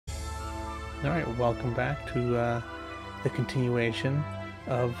Alright, welcome back to the continuation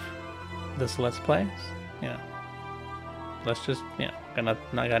of this Let's Play. Let's just, not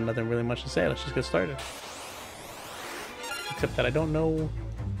got nothing really much to say. Let's just get started. Except that I don't know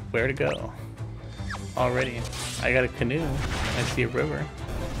where to go already. I got a canoe. I see a river.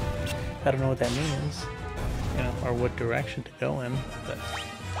 I don't know what that means, or what direction to go in, but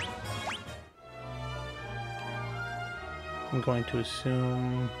I'm going to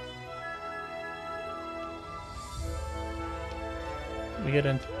assume we get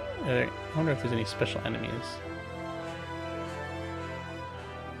into. I wonder if there's any special enemies.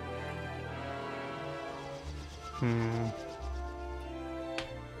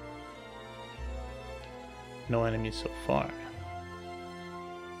 No enemies so far.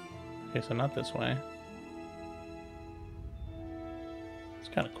 Okay, so not this way. It's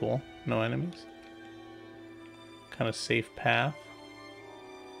kind of cool. No enemies. Kind of safe path.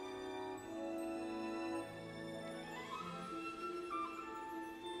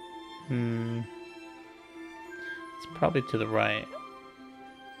 It's probably to the right.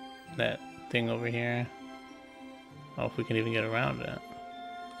 That thing over here. Oh, if we can even get around it.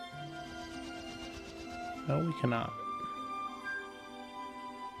 No, we cannot.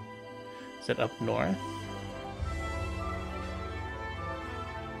 Is it up north?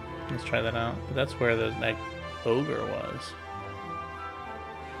 Let's try that out. But that's where that ogre was.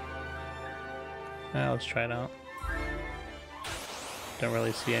 Let's try it out. Don't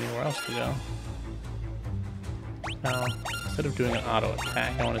really see anywhere else to go. Now, instead of doing an auto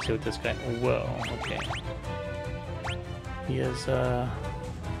attack, I want to see what this guy. Whoa, okay. He is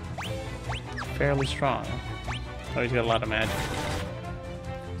fairly strong. Oh, he's got a lot of magic.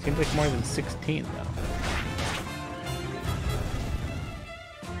 Seems like more than 16 though.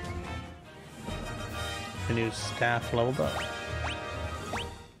 The new staff leveled up.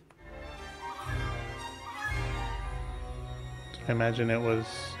 I imagine it was.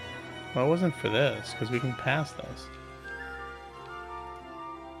 Well, it wasn't for this, because we can pass this.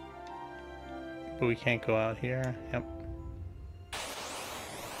 But we can't go out here. Yep.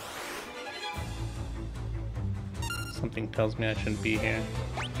 Something tells me I shouldn't be here.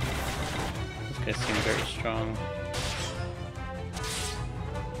 This guy seems very strong.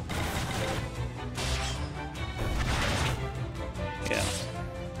 Yeah.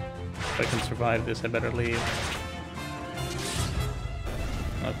 If I can survive this, I better leave.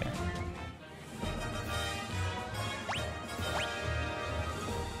 Okay.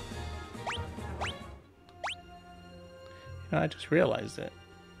 I just realized it.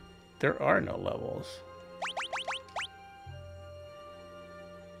 There are no levels.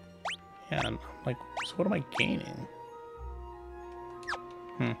 Yeah, I'm like, so what am I gaining?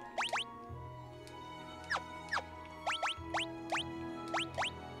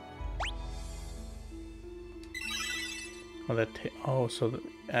 Oh, so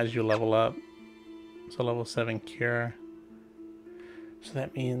as you level up, so level 7 cure. So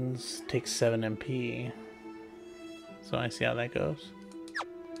that means take 7 MP. So I see how that goes.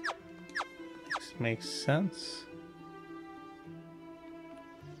 Makes sense.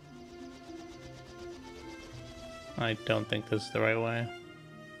 I don't think this is the right way.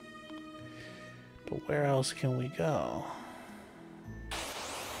 But where else can we go?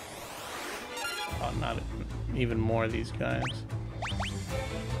 Oh, not even more of these guys.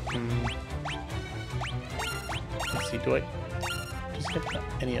 Let's see, do I just get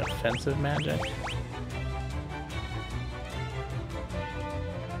any offensive magic?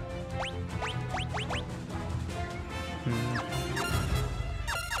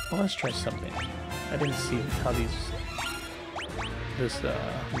 Well, let's try something. I didn't see how this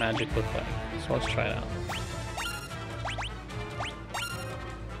magic looked like, so let's try it out.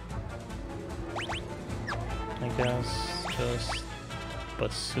 I guess just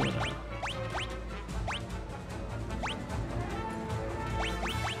Basuna.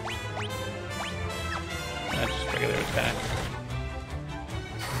 That's just regular attack.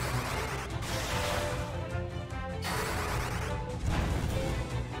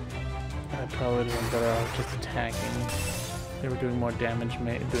 Probably would have been better off just attacking. They were doing more damage,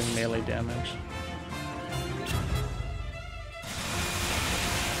 doing melee damage.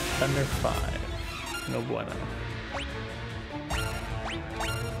 Thunder 5. No bueno.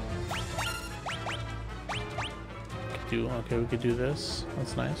 Okay, we could do this.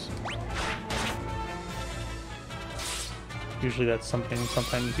 That's nice. Usually that's something,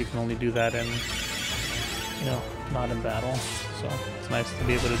 sometimes you can only do that in, not in battle. So it's nice to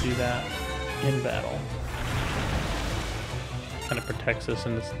be able to do that in battle. Kind of protects us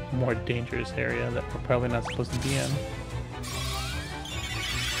in this more dangerous area that we're probably not supposed to be in.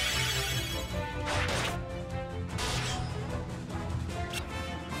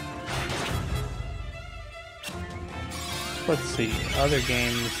 Let's see, other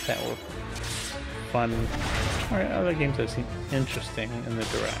games that were fun, or other games that seem interesting in the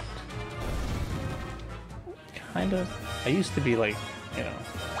Direct. Kind of, I used to be like, you know,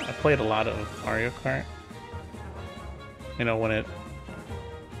 I played a lot of Mario Kart. You know, when a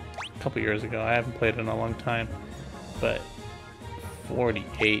couple years ago, I haven't played it in a long time, but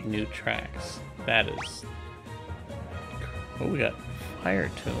 48 new tracks, that is, oh, we got Fire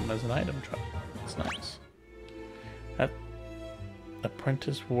Tomb as an item drop, that's nice. That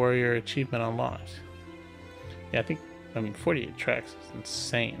Apprentice Warrior achievement unlocked. Yeah, I mean 48 tracks is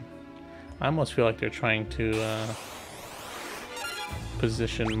insane. I almost feel like they're trying to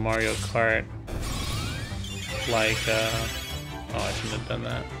position Mario Kart like, oh, I shouldn't have done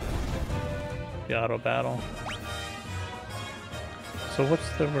that. The auto battle. So what's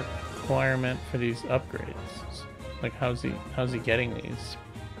the requirement for these upgrades? Like, how's he getting these?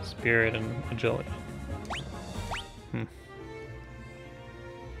 Spirit and agility.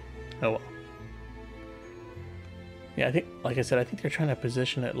 Oh well. Yeah, I think, like I said, I think they're trying to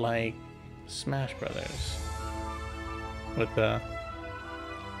position it like Smash Brothers. With the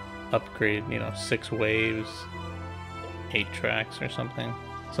upgrade, you know, 6 waves, 8 tracks or something.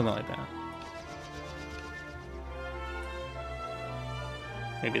 Something like that.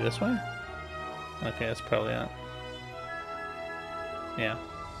 Maybe this way? Okay, that's probably it. Yeah.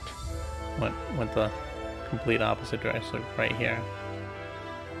 Went the complete opposite direction, so right here.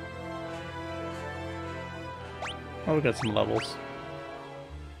 Oh, we got some levels.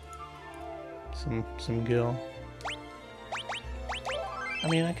 Some gil. I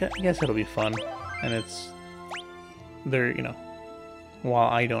mean, I guess it'll be fun. And they're, you know, while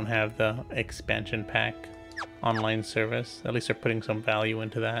I don't have the expansion pack online service, at least they're putting some value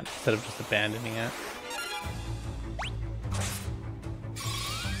into that instead of just abandoning it.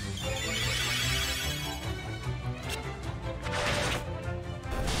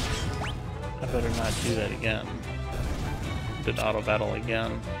 I better not do that again. Did auto battle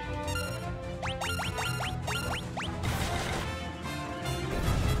again.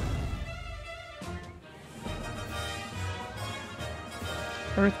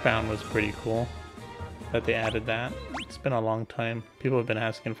 Earthbound was pretty cool that they added that. It's been a long time. People have been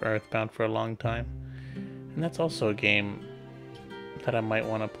asking for Earthbound for a long time. And that's also a game that I might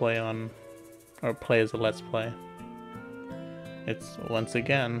want to play on, or play as a Let's Play. It's, once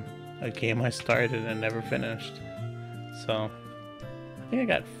again, a game I started and never finished. So, I think I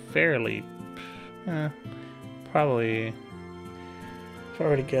got fairly, probably, if I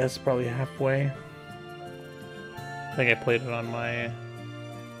were to guess, probably halfway. I think I played it on my,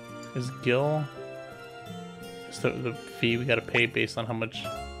 is Gil? It's the fee we gotta pay based on how much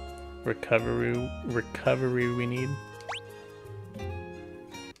recovery we need.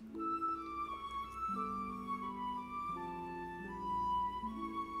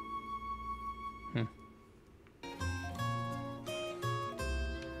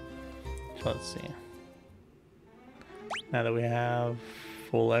 So let's see. Now that we have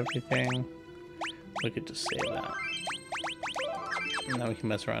full everything, we could just save that. And now we can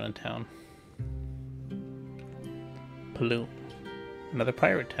mess around in town. Paloo. Another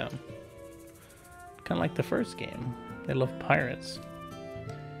pirate town. Kind of like the first game. They love pirates.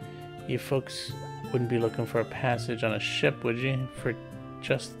 You folks wouldn't be looking for a passage on a ship, would you? For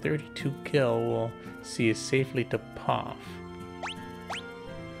just 32 gil, we'll see you safely to Poff.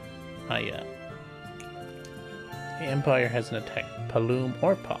 Not yet. The Empire hasn't attacked Paloom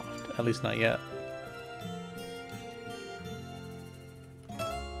or Poff, at least not yet.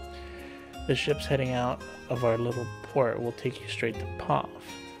 The ship's heading out of our little port will take you straight to Poff.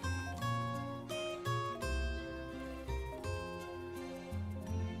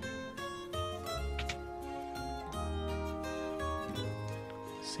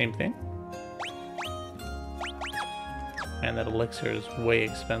 Same thing. And that elixir is way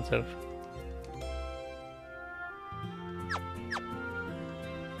expensive.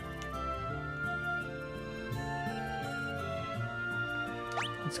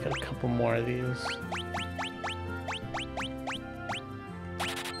 Let's get a couple more of these.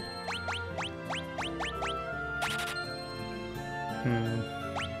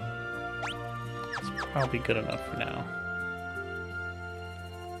 It's probably good enough for now.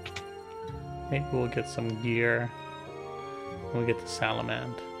 Maybe we'll get some gear when we get to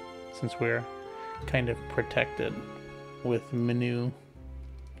Salamand, since we're kind of protected with Menu.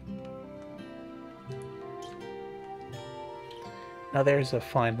 Now there's a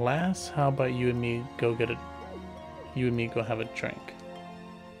fine lass. How about you and me go have a drink?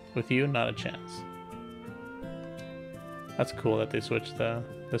 With you, not a chance. That's cool that they switched the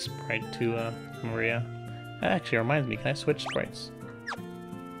sprite to Maria. That actually reminds me, can I switch sprites?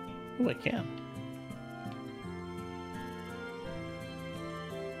 Oh, I can.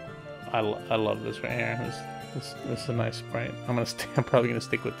 I love this right here. This is a nice sprite. I'm probably gonna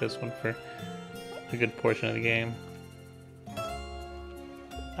stick with this one for a good portion of the game.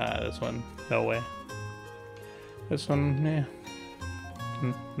 This one, no way. This one, yeah,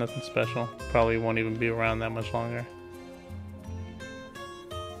 nothing special. Probably won't even be around that much longer.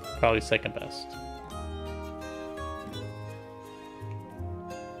 Probably second best.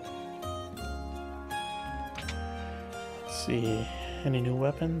 Let's see, any new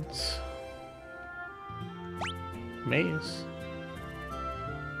weapons? Maze?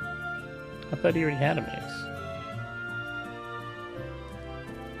 I thought he already had a maze.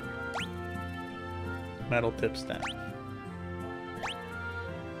 Metal tip staff.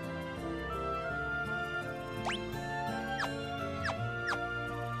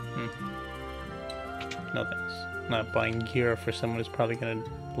 No thanks. Not buying gear for someone who's probably gonna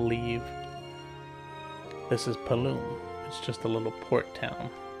leave. This is Paloom. It's just a little port town.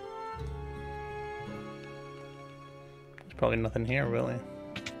 There's probably nothing here, really.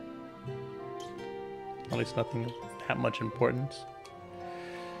 At least nothing of that much importance.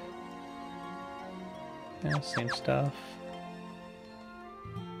 Yeah, same stuff.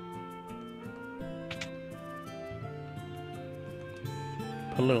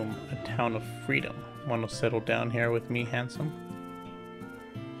 Paloom, a town of freedom. Want to settle down here with me, handsome?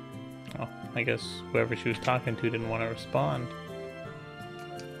 Oh, I guess whoever she was talking to didn't want to respond.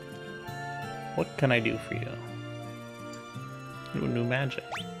 What can I do for you? Ooh, new magic.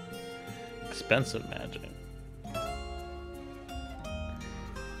 Expensive magic.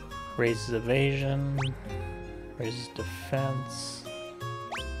 Raises evasion, raises defense.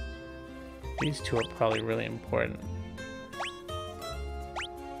 These two are probably really important.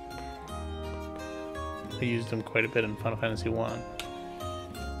 I used them quite a bit in Final Fantasy 1.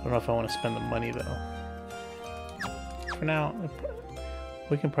 I don't know if I want to spend the money though. For now,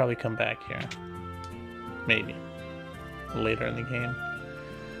 we can probably come back here. Maybe. Later in the game.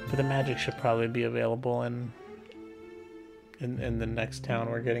 But the magic should probably be available in the next town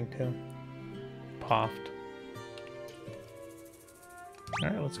we're getting to. Poft.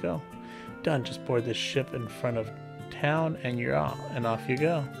 Alright, let's go. Done. Just board this ship in front of town and you're off. And off you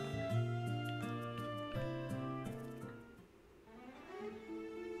go.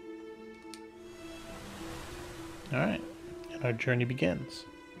 Alright. And our journey begins.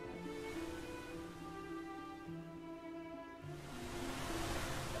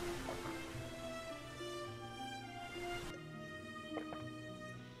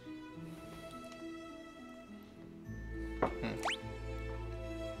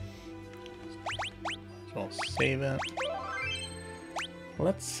 So I'll save it.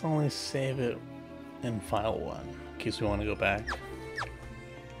 Let's only save it in file 1 in case we want to go back.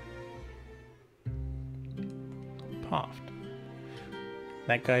 Poft.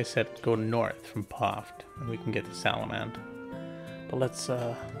 That guy said go north from Poft and we can get to Salamand. But let's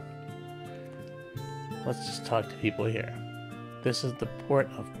just talk to people here. This is the port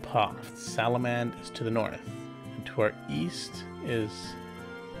of Poft. Salamand is to the north. And to our east is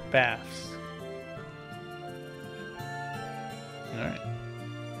Baths. Alright.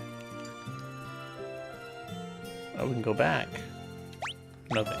 Oh, we can go back.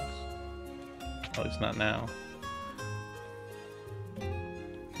 No thanks. At least not now.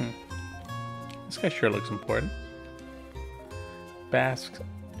 This guy sure looks important. Basque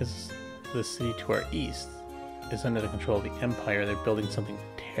is the city to our east. Is under the control of the Empire. They're building something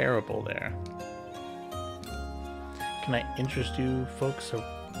terrible there. Can I interest you folks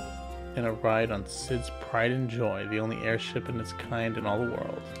in a ride on Sid's Pride and Joy, the only airship in its kind in all the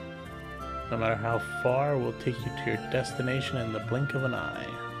world? No matter how far, we'll take you to your destination in the blink of an eye.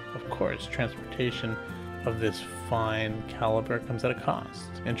 Of course, transportation of this fine caliber comes at a cost.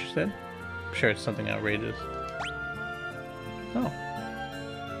 Interested? I'm sure it's something outrageous. Oh.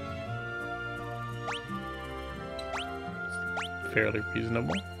 Fairly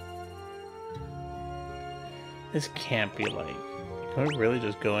reasonable. This can't be like... Can we really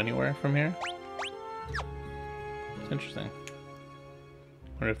just go anywhere from here? It's interesting.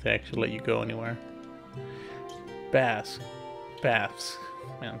 Wonder if they actually let you go anywhere. Baths.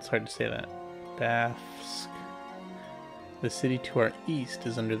 Man, it's hard to say that. Baths. The city to our east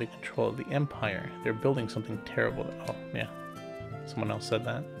is under the control of the Empire. They're building something terrible. Oh, yeah. Someone else said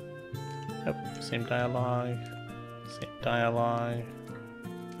that. Yep, same dialogue. Same dialogue.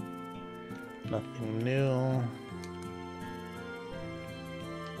 Nothing new.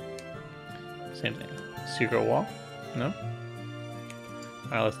 Same thing. Secret wall? No?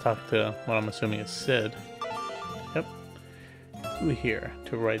 Alright, let's talk to what I'm assuming is Sid. blue here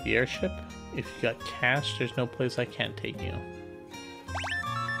to ride the airship. If you got cash, there's no place I can't take you.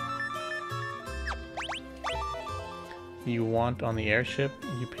 You want on the airship,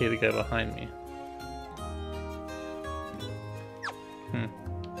 you pay the guy behind me. I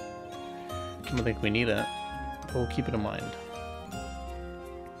don't think we need it, but we'll keep it in mind.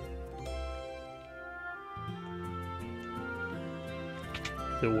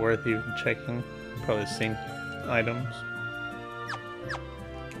 Is it worth even checking? Probably the same items.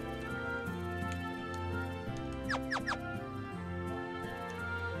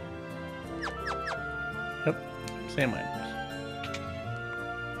 Yep, same items.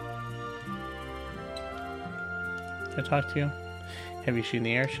 Can I talk to you? Have you seen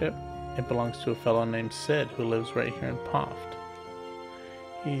the airship? It belongs to a fellow named Sid who lives right here in Poft.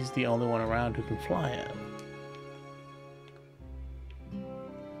 He's the only one around who can fly it.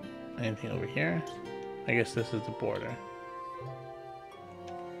 Anything over here? I guess this is the border.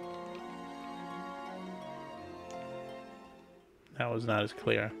 That was not as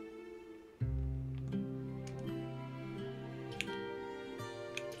clear.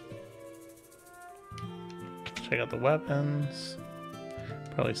 Check out the weapons.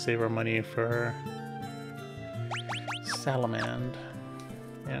 Probably save our money for Salamander.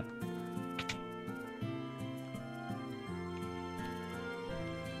 Yeah.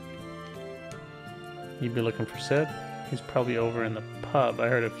 You'd be looking for Sid? He's probably over in the pub. I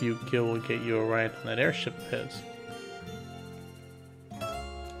heard a few gil will get you a ride on that airship of his.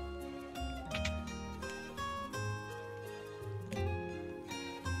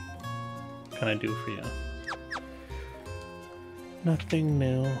 What can I do for you? Nothing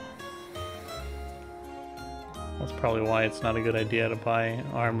new. That's probably why it's not a good idea to buy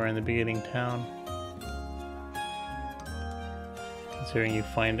armor in the beginning town. Considering you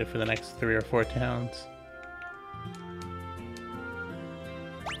find it for the next 3 or 4 towns.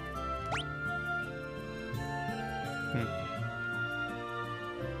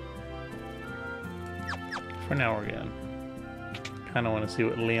 For now we're good. Kinda wanna see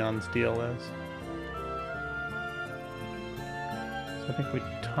what Leon's deal is. So I think we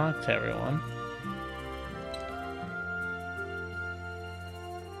talked to everyone.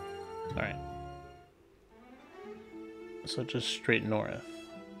 Alright. So just straight north.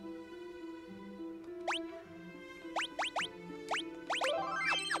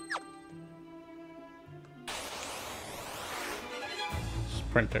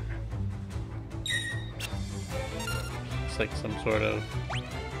 Sprinter. It's like some sort of...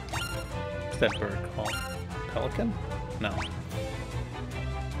 What's that bird called? Pelican? No.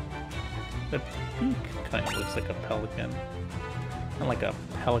 The beak kind of looks like a pelican. And like a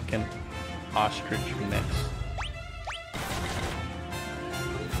pelican ostrich mix.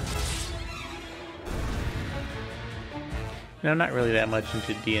 You know, I'm not really that much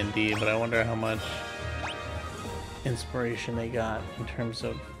into D&D, but I wonder how much inspiration they got in terms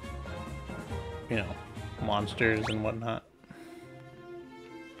of, you know, monsters and whatnot.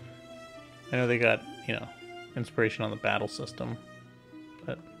 I know they got, you know, inspiration on the battle system,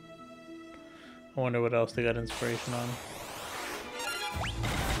 but I wonder what else they got inspiration on.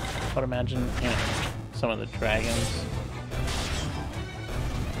 But imagine, you know, some of the dragons.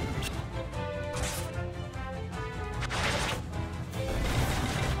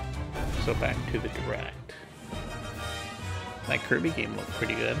 So back to the direct. That Kirby game looked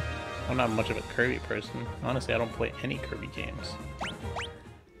pretty good. I'm not much of a Kirby person. Honestly, I don't play any Kirby games.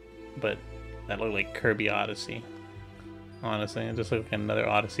 But that looked like Kirby Odyssey. Honestly, it just looked like another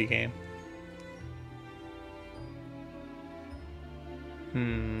Odyssey game.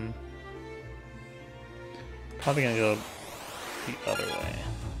 Probably gonna go the other way.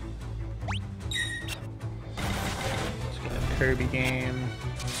 Let's go to Kirby game.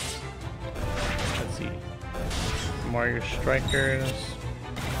 Let's see. Mario Strikers.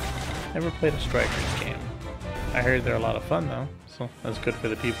 Never played a Strikers game. I heard they're a lot of fun though, so that's good for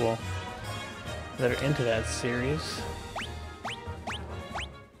the people that are into that series.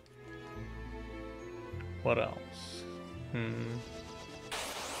 What else?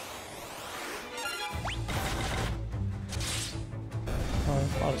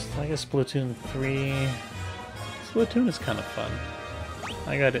 I guess Splatoon 3. Splatoon is kind of fun.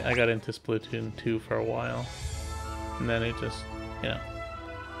 I got into Splatoon 2 for a while, and then it just, you know,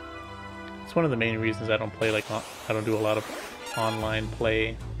 it's one of the main reasons I don't play, like, I don't do a lot of online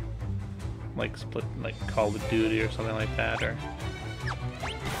play, like Call of Duty or something like that, or,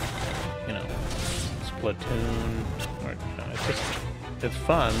 you know, Splatoon, or, you know, it's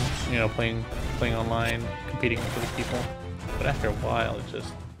fun, you know, playing online, competing with other people, but after a while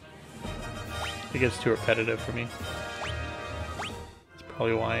it gets too repetitive for me.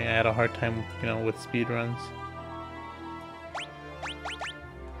 probably why I had a hard time, you know, with speedruns.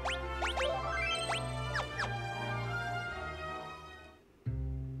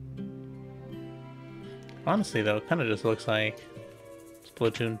 Honestly, though, it kind of just looks like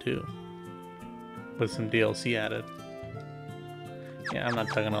Splatoon 2 with some DLC added. Yeah, I'm not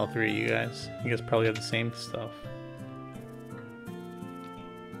talking to all three of you guys. You guys probably have the same stuff.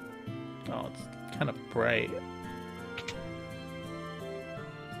 Oh, it's kind of bright.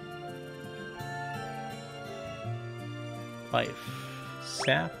 Life.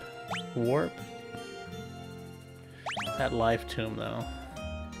 Sap. Warp. That life tomb, though.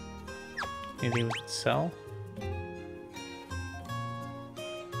 Anything we could sell?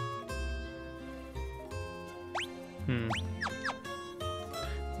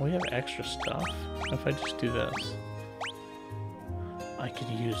 We have extra stuff. If I just do this, I could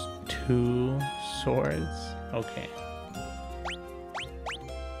use 2 swords. Okay.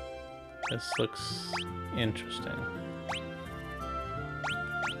 This looks interesting.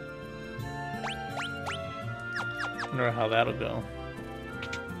 Wonder how that'll go.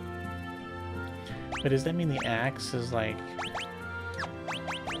 But does that mean the axe is like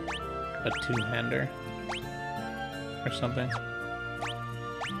a 2-hander or something?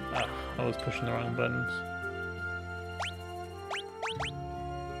 Ah, I was pushing the wrong buttons.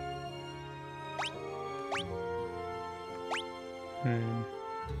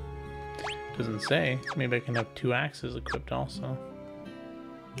 Doesn't say. Maybe I can have 2 axes equipped also.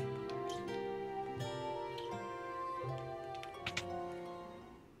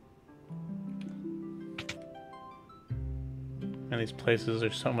 And these places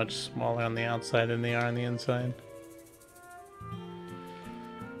are so much smaller on the outside than they are on the inside.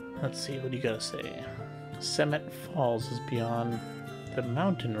 Let's see, what do you gotta say? Semet Falls is beyond the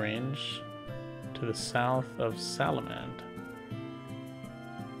mountain range to the south of Salamand.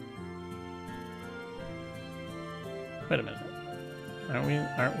 Wait a minute.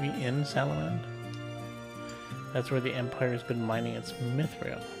 Aren't we in Salamand? That's where the Empire's been mining its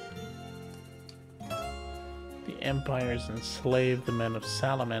mithril. The Empire's enslaved the men of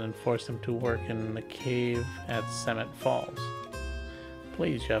Salamand and forced them to work in the cave at Semet Falls.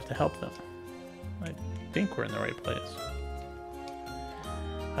 Please, you have to help them. I think we're in the right place.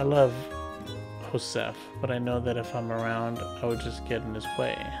 I love Joseph, but I know that if I'm around, I would just get in his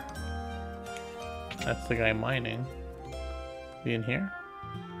way. That's the guy mining. You in here?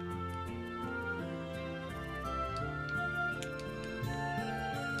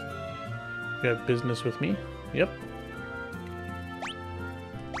 You have business with me? Yep.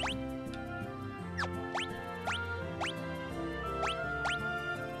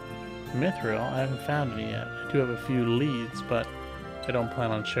 Mithril? I haven't found any yet. I do have a few leads, but I don't plan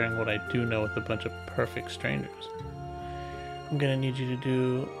on sharing what I do know with a bunch of perfect strangers. I'm gonna need you to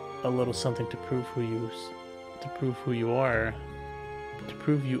do a little something to prove who you are. To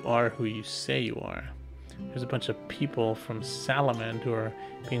prove you are who you say you are. There's a bunch of people from Salamand who are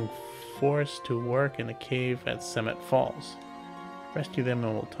being forced to work in the cave at Semet Falls. Rescue them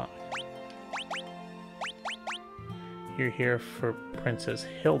and we'll talk. You're here for Princess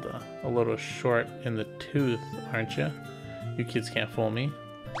Hilda. A little short in the tooth, aren't you? You kids can't fool me.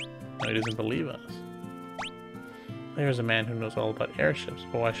 No, he doesn't believe us. There's a man who knows all about airships,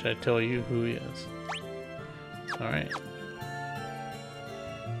 but why should I tell you who he is? Alright.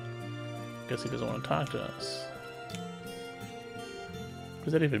 Guess he doesn't want to talk to us. What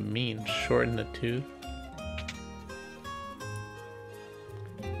does that even mean? Shorten the tooth?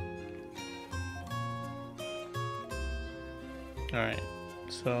 Alright,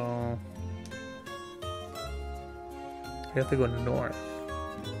 so we have to go north.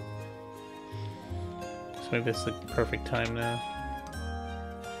 So maybe it's the perfect time now.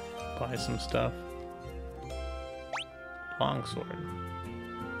 Buy some stuff. Longsword.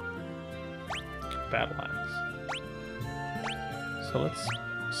 Battle axe. So let's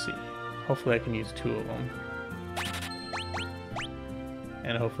see. Hopefully I can use 2 of them.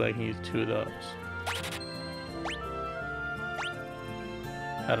 And hopefully I can use 2 of those.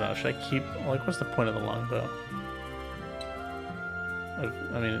 I don't know, should I keep... like, what's the point of the longbow?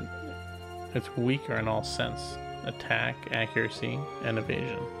 I mean, it's weaker in all sense. Attack, accuracy, and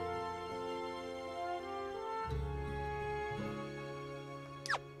evasion.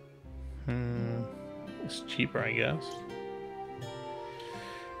 It's cheaper, I guess.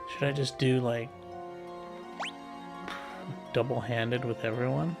 Should I just do, like, double-handed with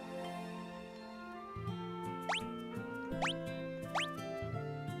everyone?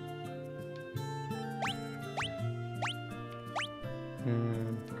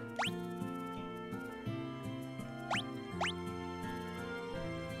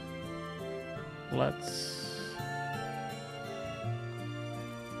 let's...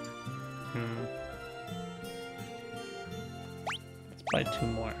 Let's buy 2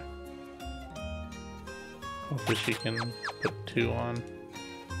 more. Hopefully she can put 2 on.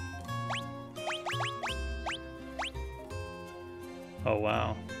 Oh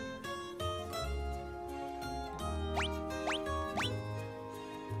wow.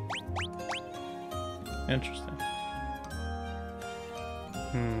 Interesting.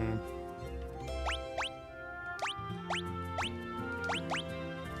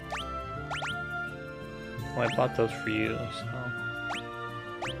 Well, I bought those for you, so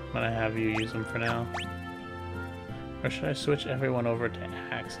I'm gonna have you use them for now. Or should I switch everyone over to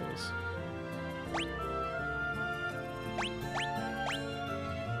axes?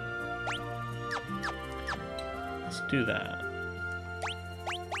 Let's do that.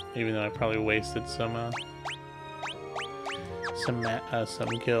 Even though I probably wasted some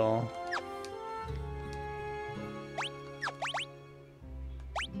gil.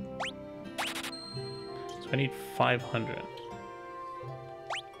 So I need 500.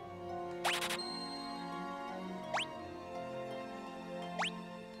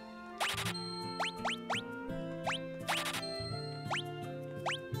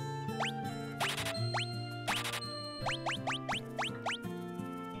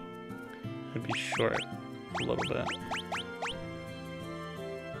 I'd be short a little bit.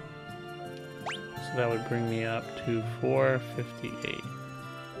 So that would bring me up to 458.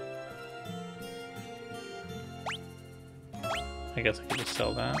 I guess I could just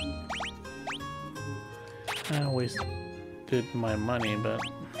sell that. I wasted my money, but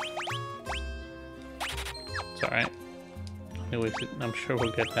it's alright. I'm sure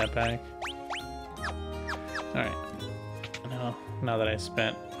we'll get that back. Alright. Now that I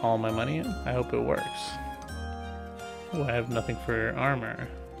spent all my money, I hope it works. Oh, I have nothing for armor.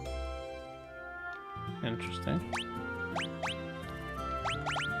 Interesting.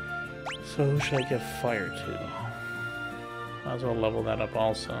 So who should I give fire to? Might as well level that up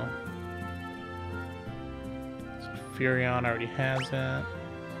also. So Furion already has it.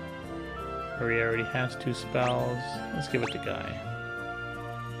 Maria already has 2 spells. Let's give it to Guy.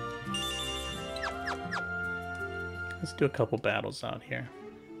 Let's do a couple battles out here.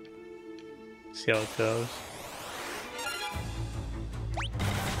 See how it goes.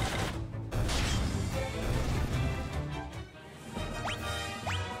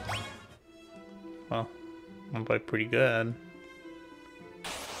 Well, I'm like pretty good.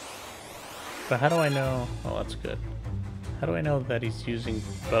 But how do I know? Oh, that's good. How do I know that he's using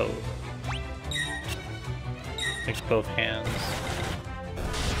both? Like both hands.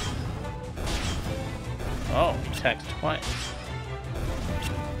 Oh, he attacks twice.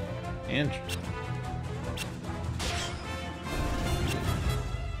 Interesting.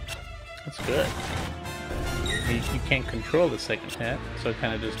 That's good. You can't control the second hit, so it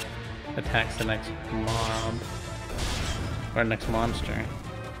kind of just attacks the next mob. Or next monster.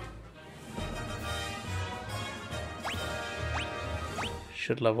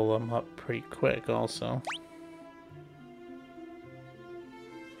 Should level them up pretty quick also.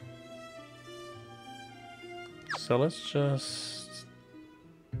 So let's just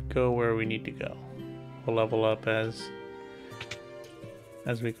go where we need to go. We'll level up as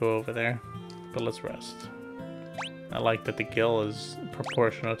we go over there, but let's rest. I like that the gil is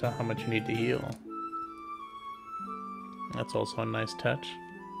proportional to how much you need to heal. That's also a nice touch.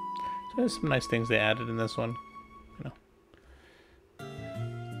 So there's some nice things they added in this one. You know,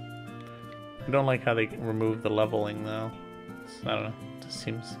 I don't like how they remove the leveling though. I don't know. It just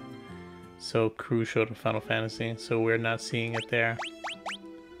seems so crucial to Final Fantasy, so we're not seeing it there.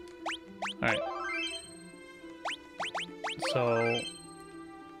 Alright. So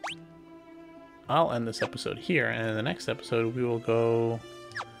I'll end this episode here, and in the next episode we will go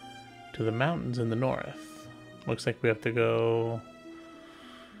to the mountains in the north. Looks like we have to go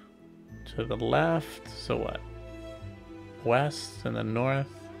to the left, so what? West, and then north,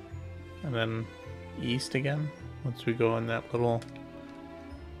 and then east again, once we go in that little...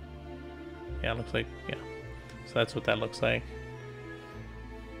 Yeah, it looks like, yeah. So that's what that looks like.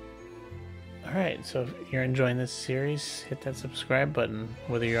 Alright, so if you're enjoying this series, hit that subscribe button,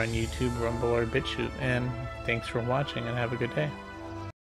 whether you're on YouTube, Rumble, or Bitchute, and thanks for watching, and have a good day.